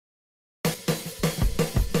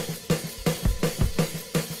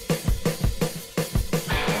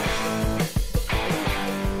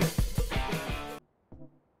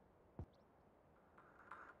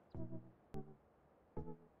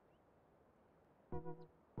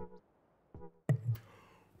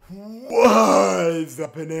What's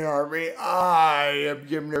up in the army? I am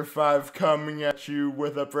Gimner5 coming at you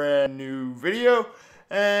with a brand new video,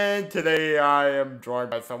 and today I am joined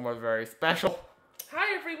by someone very special.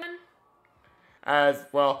 Hi everyone! As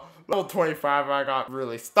well, level 25 I got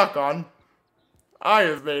really stuck on. I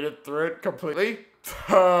have made it through it completely,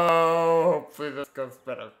 so hopefully this goes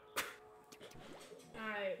better.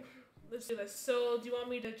 Alright, let's do this. So, do you want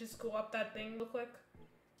me to just go up that thing real quick?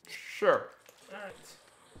 Sure. Alright.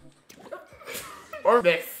 Or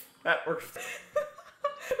this. That works.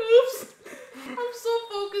 Oops! I'm so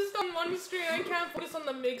focused on one screen, I can't focus on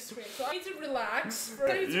the big screen, so I need to relax.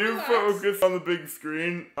 You focus on the big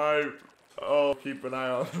screen, I'll keep an eye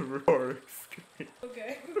on the recording screen.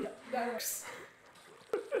 Okay, that works.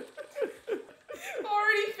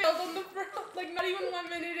 Already failed on the first, like not even 1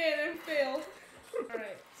 minute in and failed.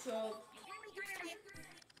 Alright, so...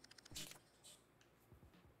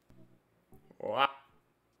 Wow.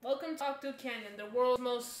 Welcome to Octo Canyon, the world's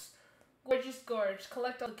most gorgeous gorge.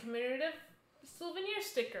 Collect all the commemorative souvenir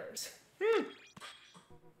stickers.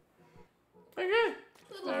 Okay.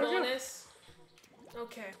 Little bonus.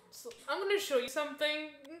 Okay, so I'm gonna show you something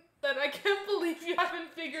that I can't believe you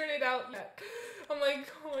haven't figured it out yet. I'm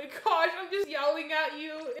like, oh my gosh, I'm just yelling at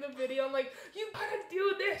you in a video. I'm like, you gotta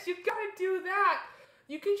do this, you gotta do that.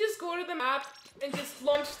 You can just go to the map and just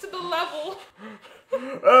launch to the level.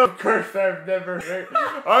 Of course, I've never heard.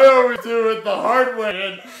 I always do it the hard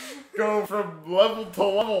way and go from level to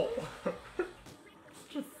level.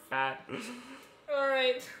 Just fat.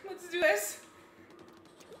 Alright, let's do this.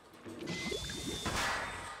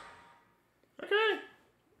 Okay.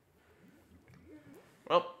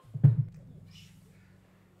 Well,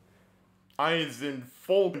 I is in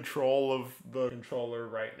full control of the controller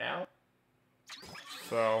right now.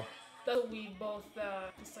 So. That's what we both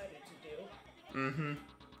decided to do. Mm-hmm.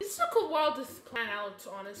 This took a while to plan out,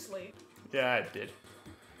 honestly. Yeah, I did.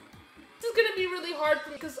 This is gonna be really hard for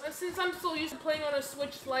me because since I'm so used to playing on a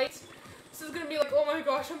Switch Lite, this is gonna be like, oh my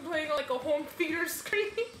gosh, I'm playing on like a home theater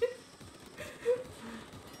screen.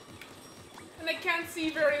 And I can't see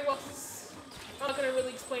very well. I'm not gonna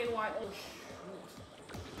really explain why. Oh shoot.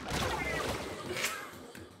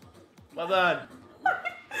 Well done.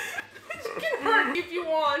 You can hurt me if you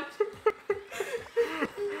want.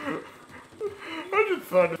 I just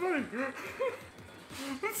thought it funny.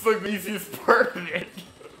 It's like the easiest part of it.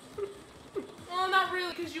 Well, not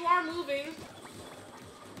really, because you are moving.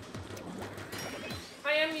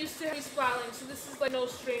 I am used to heavy splatting, so this is like no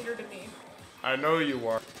stranger to me. I know you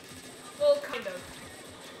are. Well, kind of.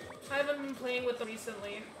 I haven't been playing with them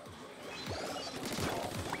recently.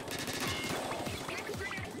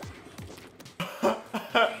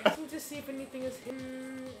 Looking to see if anything is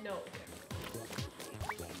hidden. No.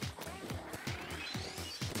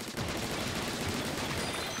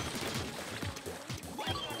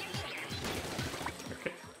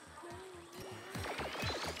 Okay.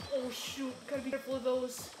 Oh shoot! Gotta be careful of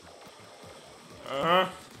those. Uh-huh.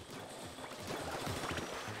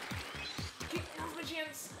 Okay, now's my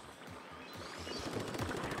chance.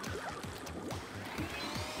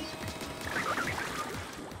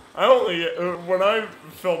 I only, when I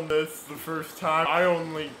filmed this the first time, I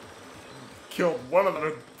only killed one of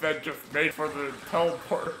them that just made for the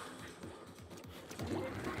teleport. In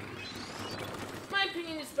my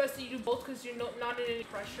opinion, it's best that you do both because you're not in any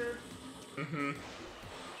pressure. Mm-hmm.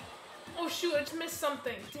 Oh shoot, I just missed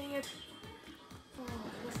something. Dang it. Oh,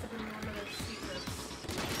 it must have been one of their secrets.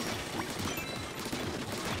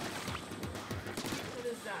 What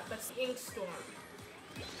is that? That's the ink storm.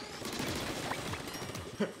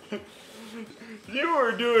 You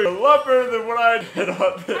were doing a lot better than what I did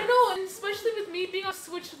on this. I know, and especially with me being on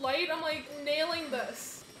Switch Lite, I'm like nailing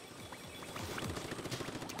this.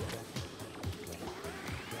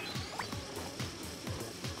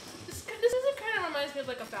 This kind of reminds me of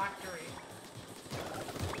like a factory.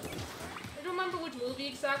 I don't remember which movie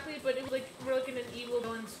exactly, but it was like we're like in an evil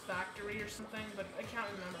villain's factory or something, but I can't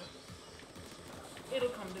remember. It'll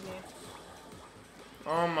come to me.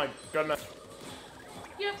 Oh my goodness.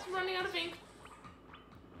 Yep, running out of ink.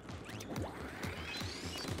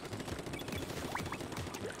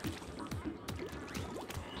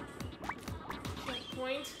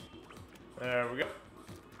 Checkpoint. There we go.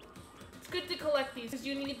 It's good to collect these because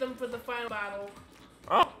you need them for the final battle.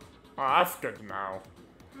 Oh, that's good to know.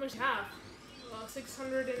 How much do you have?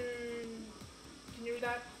 600 and... Can you read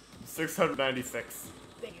that? 696.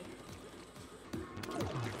 Thank you.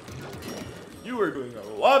 You were doing a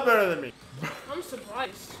lot better than me. I'm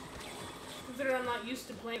surprised. Considering I'm not used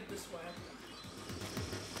to playing it this way.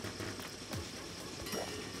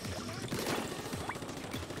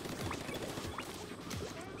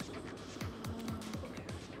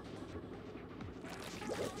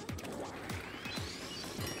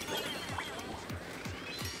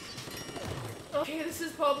 Okay, this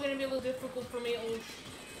is probably gonna be a little difficult for me.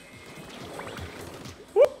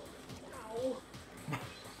 Oh, ow. Can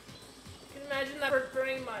you imagine that hurt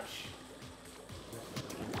very much?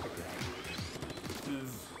 This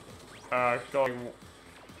is going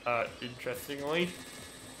interestingly.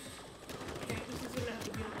 Okay, this is gonna have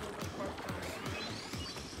to be a little bit more fast.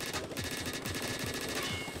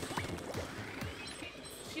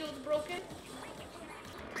 Shield's broken.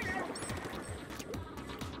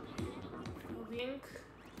 Link.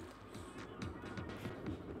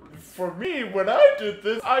 For me, when I did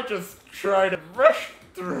this, I just tried to rush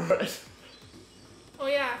through it. Oh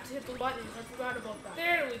yeah, I have to hit the buttons. I forgot about that.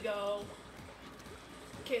 There we go.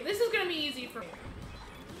 Okay, this is gonna be easy for me.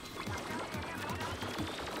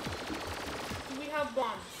 Do we have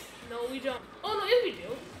bombs? No, we don't. Oh no, yes we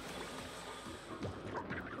do.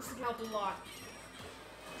 This is gonna help a lot.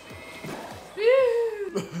 Wait.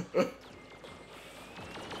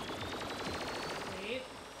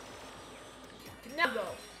 Now go.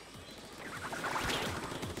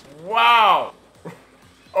 Wow.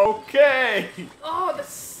 Okay. Oh,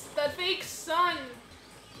 that fake sun.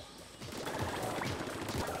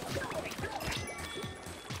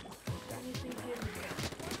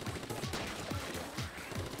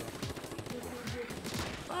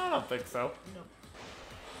 I don't think so. No.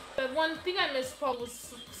 That one thing I missed probably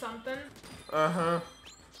was something. Uh-huh.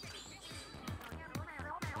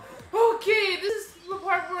 Okay, this is the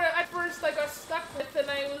part where at first I got stuck with and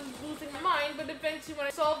I was losing my mind, but eventually when I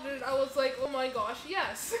solved it, I was like, oh my gosh,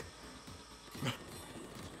 yes.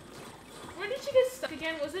 Where did you get stuck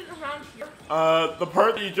again? Was it around here? The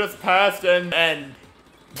part that you just passed and end.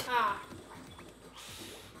 Ah.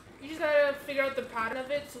 You just gotta figure out the pattern of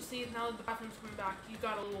it, so see, now the pattern's coming back. You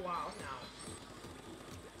got a little while now.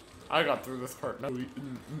 I got through this part,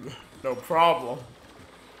 no problem.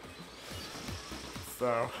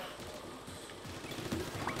 So.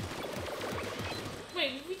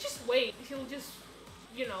 Wait, if we just wait, he'll just,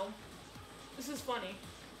 you know, this is funny.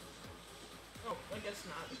 Oh, I guess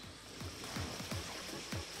not.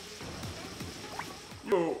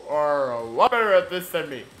 You are a lot better at this than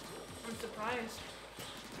me. I'm surprised.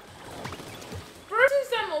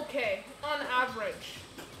 Versus I'm okay, on average.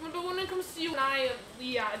 But when it comes to you and I,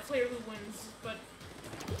 yeah, it's player who wins, but,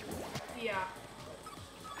 yeah.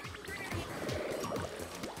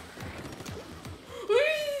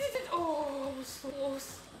 Oh, so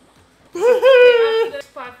close. Okay, after this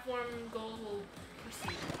platform goal, we'll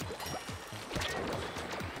proceed.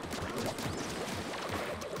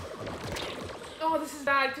 Oh, this is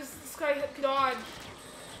bad, because this guy hit dodge.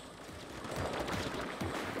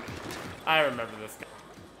 I remember this guy.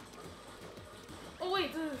 Oh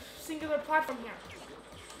wait, the singular platform here.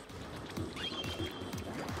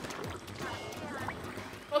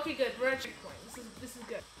 Okay, good. We're at checkpoint. This is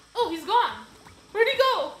good. Oh, he's gone. Where'd he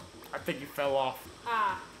go? I think he fell off.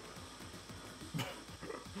 Ah.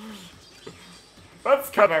 That's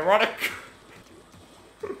kind of ironic.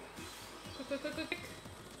 Quick, quick, quick, quick, quick.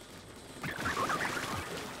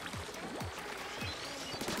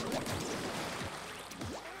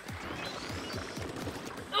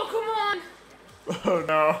 Oh, come on! Oh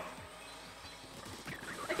no.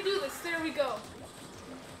 I can do this. There we go.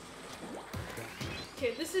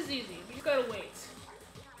 Okay, this is easy. We just gotta wait.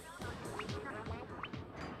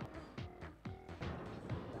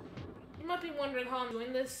 You might be wondering how I'm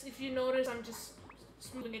doing this. If you notice, I'm just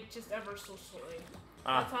moving it just ever so slowly.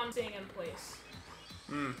 That's how I'm staying in place.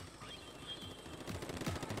 Hmm.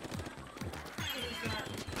 What is that?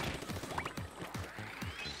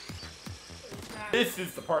 What is that? This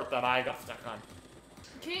is the part that I got stuck on.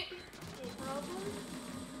 Okay, no problem.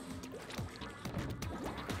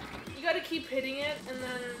 You gotta keep hitting it and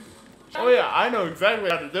then... Oh yeah, I know exactly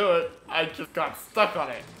how to do it. I just got stuck on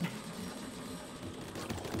it.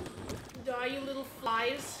 Die, you little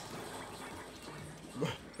flies.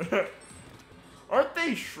 Aren't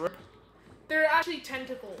they shrimp? They're actually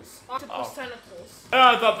tentacles. Octopus tentacles.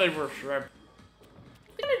 I thought they were shrimp.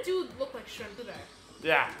 They kinda do look like shrimp, do they?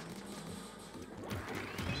 Yeah.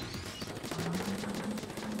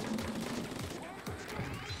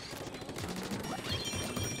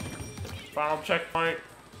 Final checkpoint.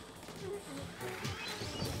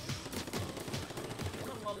 I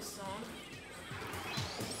love this song.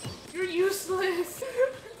 You're useless!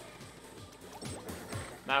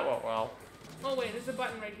 That went well. Oh wait, there's a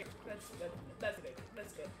button right here. That's good. That's good.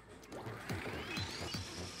 That's good.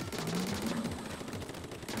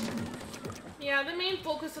 Yeah, the main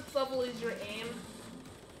focus of the level is your aim.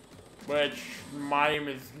 Which, my aim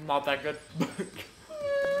is not that good.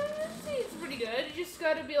 It's pretty good. You just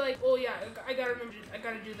gotta be like, oh yeah, I gotta remember, I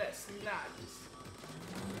gotta do this and that.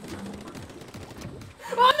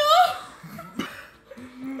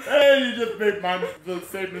 you just made the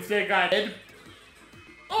same mistake I did.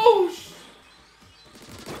 Oh,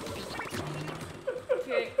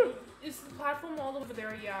 okay, is the platform all over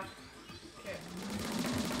there? Yeah. Okay.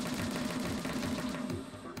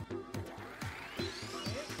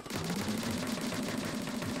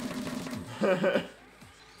 I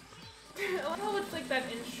like how it's like that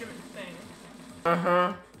instrument thing.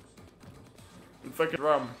 Uh-huh. It's like a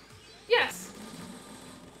drum. Yes.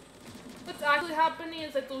 What's actually happening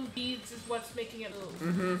is that those beads is what's making it move.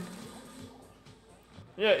 Mm-hmm.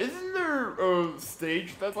 Yeah, isn't there a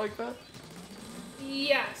stage that's like that?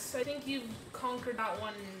 Yes, I think you've conquered that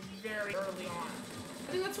one very early on.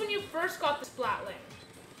 I think that's when you first got the Splatling.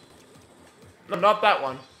 No, not that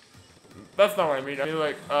one. That's not what I mean. I mean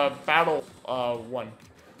like battle one.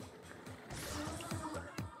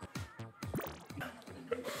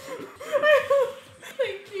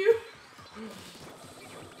 Thank you.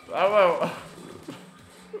 Hello.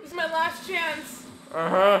 This is my last chance.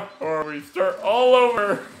 Uh-huh. Or we start all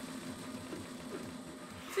over.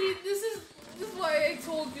 See, this is why I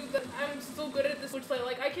told you that I'm so good at the Switch Lite.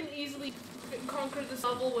 Like, I can easily conquer this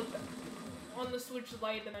level with on the Switch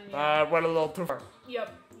Lite and then yeah. Went a little too far.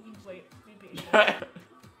 Yep. You just wait. Be patient.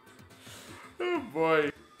 Oh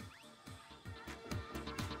boy.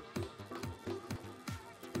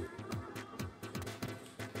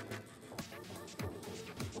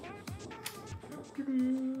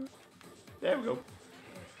 There we go.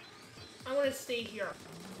 I'm gonna stay here.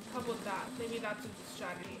 How about that? Maybe that's a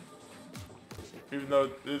strategy. Even though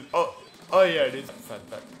it's, oh yeah, it is set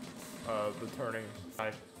that the turning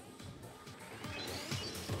side.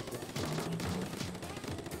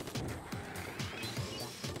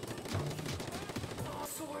 Oh,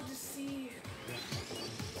 so hard to see.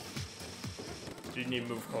 Do you need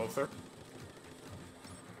to move closer?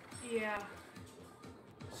 Yeah.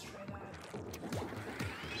 Let's try that.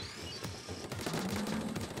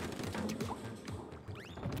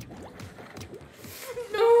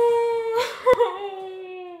 No!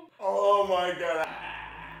 Oh my god.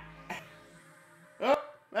 Oh,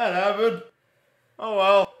 that happened. Oh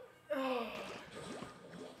well.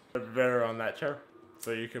 Better on that chair,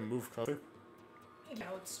 so you can move closer. Yeah,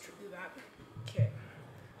 let's do that. Okay.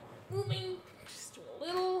 Moving just a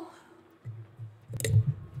little. Let's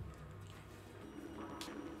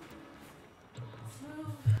move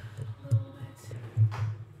a little bit.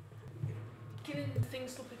 Can the thing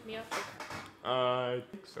still pick me up? I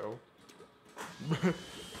think so. Let's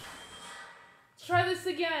try this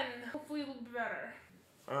again. Hopefully it'll be better.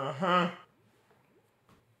 Uh-huh.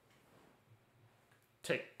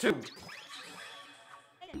 Take two.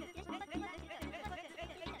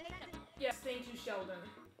 Yes, thank you, Sheldon.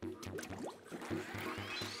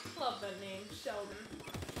 Love that name, Sheldon.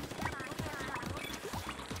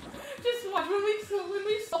 Just watch, when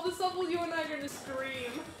we solve this level, you and I are gonna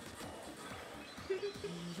scream.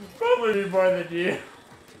 Probably more than you.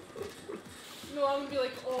 No, I'm gonna be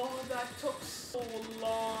like, oh, that took so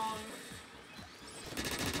long.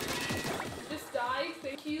 Just die,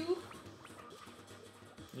 thank you.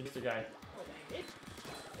 You missed a guy. Oh, dang it.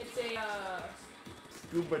 It's a,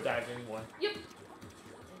 Scuba diving one. Yep.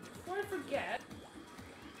 Before I forget.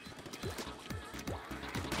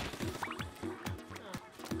 Oh,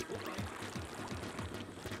 okay.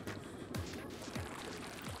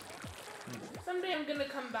 Someday I'm gonna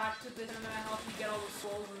come back to this and I'm gonna help you get all the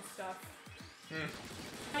souls and stuff.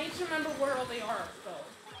 I need to remember where all they are, though.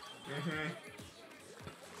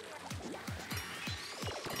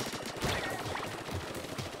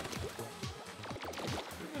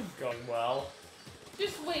 This is going well.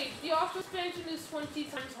 Just wait, the Octo expansion is 20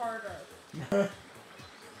 times harder.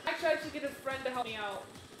 Actually, I have to get a friend to help me out.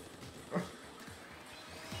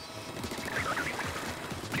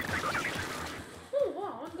 Oh,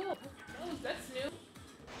 wow, one go. Oh, that's new.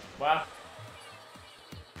 Wow.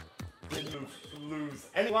 Didn't lose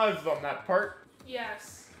any lives on that part.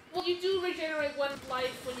 Yes. Well, you do regenerate one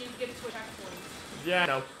life when you get to a checkpoint. Yeah, I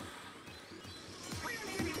know.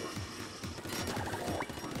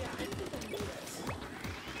 Yeah, I think I knew this.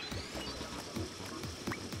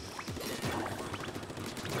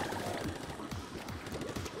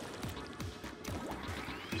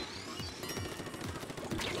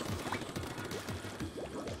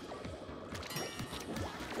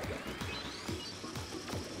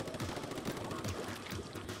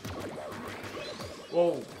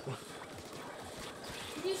 Whoa.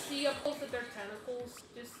 Can you see up close that they're tentacles?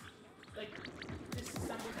 Just, like,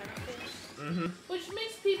 disassembled tentacles? Which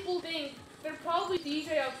makes people think they're probably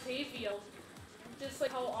DJ Octavio. Just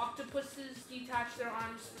like how octopuses detach their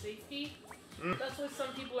arms for safety. That's why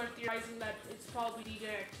some people are theorizing that it's probably DJ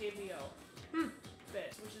Octavio.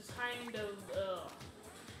 Bit, which is kind kind of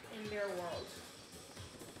in their world.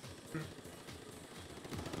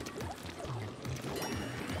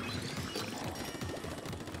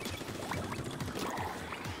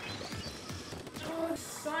 Oh,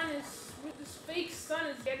 this fake sun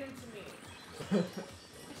is getting to me.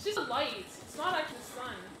 It's just a light. It's not actually the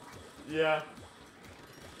sun. Yeah.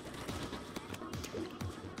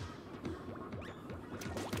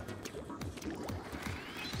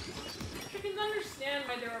 I can understand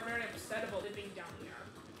why they were very upset about living down here.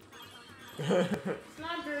 It's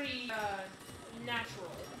not very,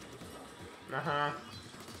 natural. Uh-huh.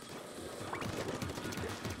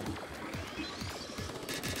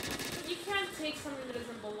 But you can't take something that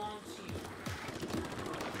doesn't belong to you.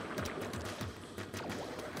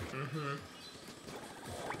 Mm-hmm.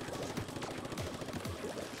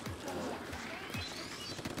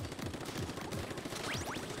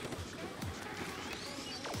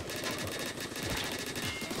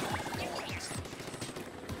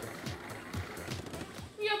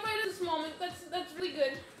 Yeah, right at this moment, that's really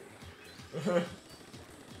good.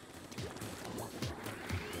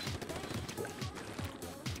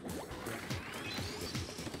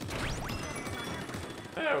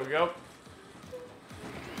 There we go.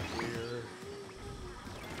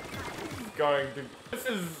 This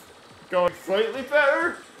is going slightly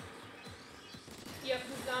better. Yep,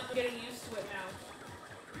 because I'm getting used to it now.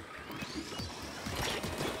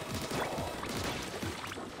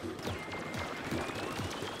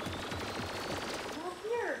 Oh,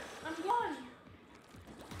 here! I'm gone!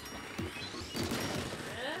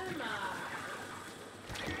 Am I?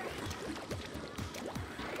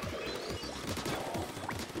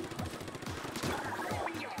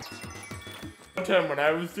 One time when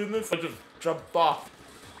I was doing this, I just jumped off.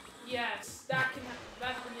 Yes, that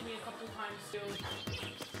happened to me a couple times too.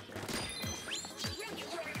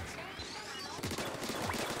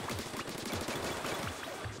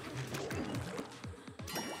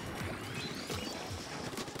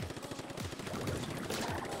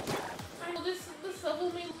 I know this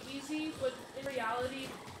level may look easy, but in reality,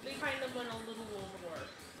 they kind of went a little overboard.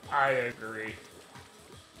 I agree.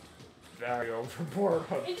 Very overboard.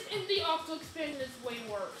 And the Octo expansion is way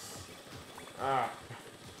worse. Ah.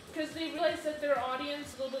 Because they realized that their audience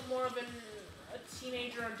is a little bit more of a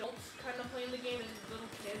teenager adult kind of playing the game than little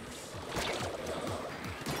kids.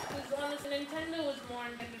 Because honestly, Nintendo is more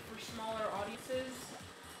intended for smaller audiences,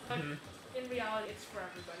 but in reality, it's for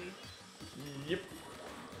everybody. Yep.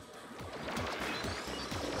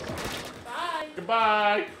 Bye!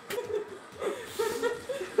 Goodbye!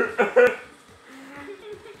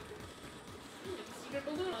 Secret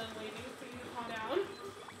balloon, I'm waiting for you to calm down.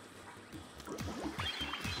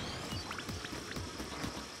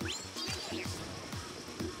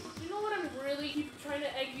 You know what I'm really trying to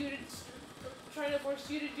trying to force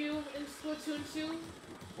you to do in Splatoon 2?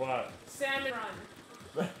 What? Salmon run.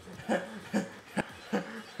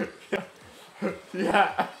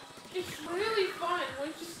 Yeah. It's really fun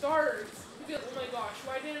once you start. You feel, oh my gosh,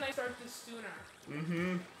 why didn't I start this sooner?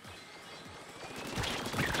 Mm-hmm.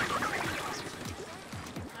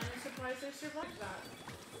 I'm surprised I survived that.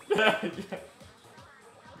 Yeah.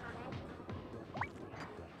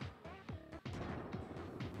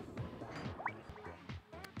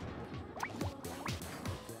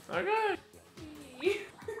 Okay.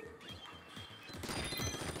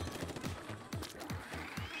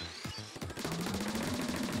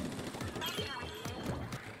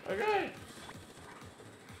 Okay.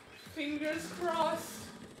 Fingers crossed.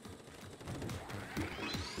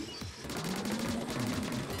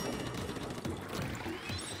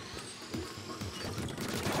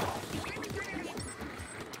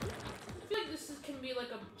 I feel like can be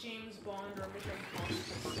like a James Bond or Mission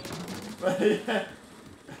Impossible. Yeah.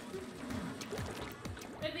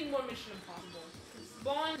 I think more Mission Impossible. 'Cause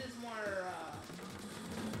Bond is more, I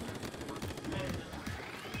don't know.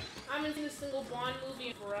 I haven't seen a single Bond movie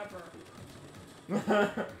in forever.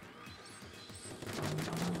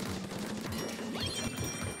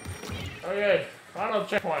 Okay, final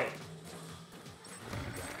checkpoint.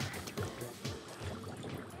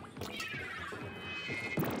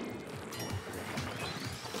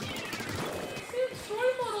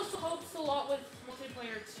 Storymode also helps a lot with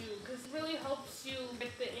multiplayer too, because it really helps you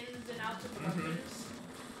get the ins and outs of the weapons.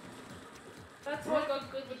 That's how I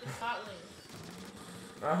got good with the Splatling.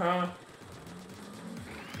 Uh-huh.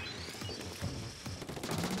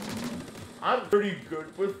 I'm pretty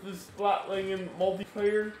good with the Splatling in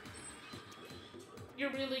multiplayer.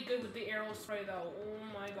 You're really good with the arrow spray though. Oh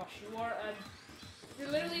my gosh, you're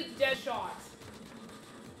literally dead shot.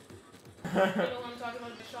 You know what I'm talking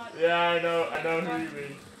about, dead shot? Yeah, I know who you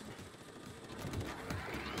mean.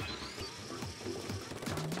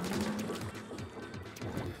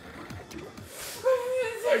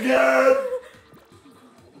 again!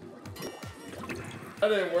 That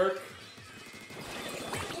didn't work.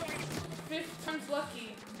 5th time's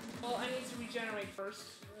lucky. Well, I need to regenerate first.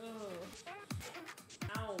 Ugh.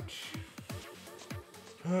 Ouch.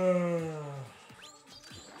 There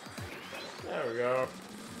we go.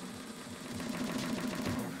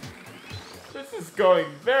 This is going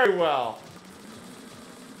very well.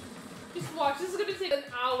 Just watch, this is gonna take an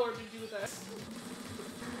hour to do this.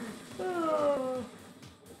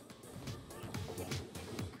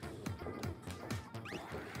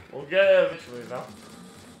 We'll get it eventually, though.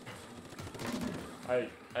 I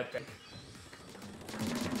think.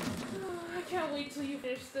 I can't wait till you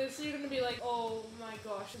finish this. You're gonna be like, oh my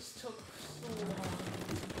gosh, this took so long.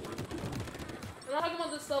 I'm not talking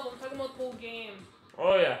about this level, I'm talking about the whole game.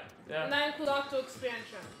 Oh yeah, yeah. And that includes Octo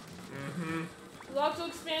Expansion. Mm-hmm. The Octo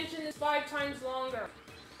Expansion is 5 times longer.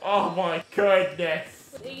 Oh my goodness.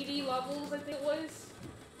 With 80 levels, I think it was.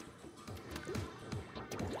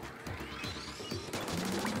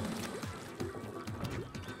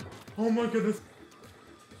 Oh my goodness.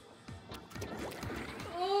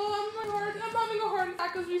 Oh, I'm having a heart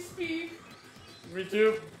attack as we speak. Me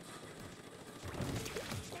too.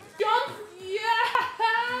 Jump! Yeah!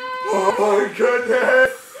 Oh my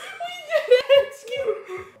goodness. We did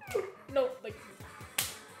it! No, like...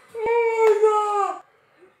 Oh my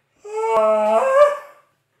god.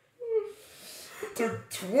 It took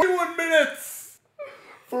 21 minutes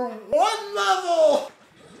for one level.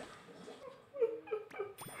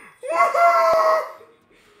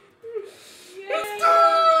 It's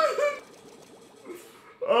done!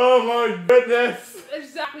 Oh my goodness!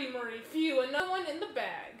 Exactly, Murray. Phew, another one in the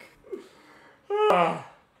bag.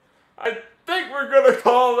 I think we're gonna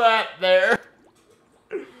call that there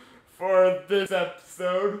for this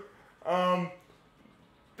episode.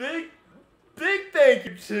 Big thank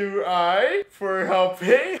you to I for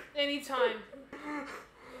helping. Anytime.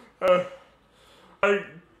 I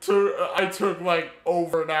took like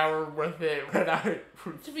over an hour with it when I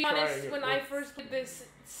was To be honest, when I first did this,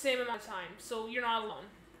 same amount of time, so you're not alone.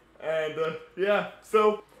 And yeah,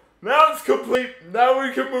 so now it's complete. Now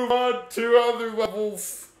we can move on to other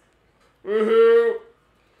levels. Woohoo!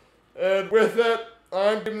 And with that,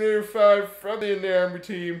 I'm Inator 5 from the Inator Army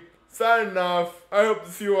team, signing off. I hope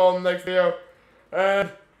to see you all in the next video.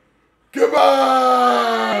 And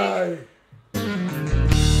goodbye!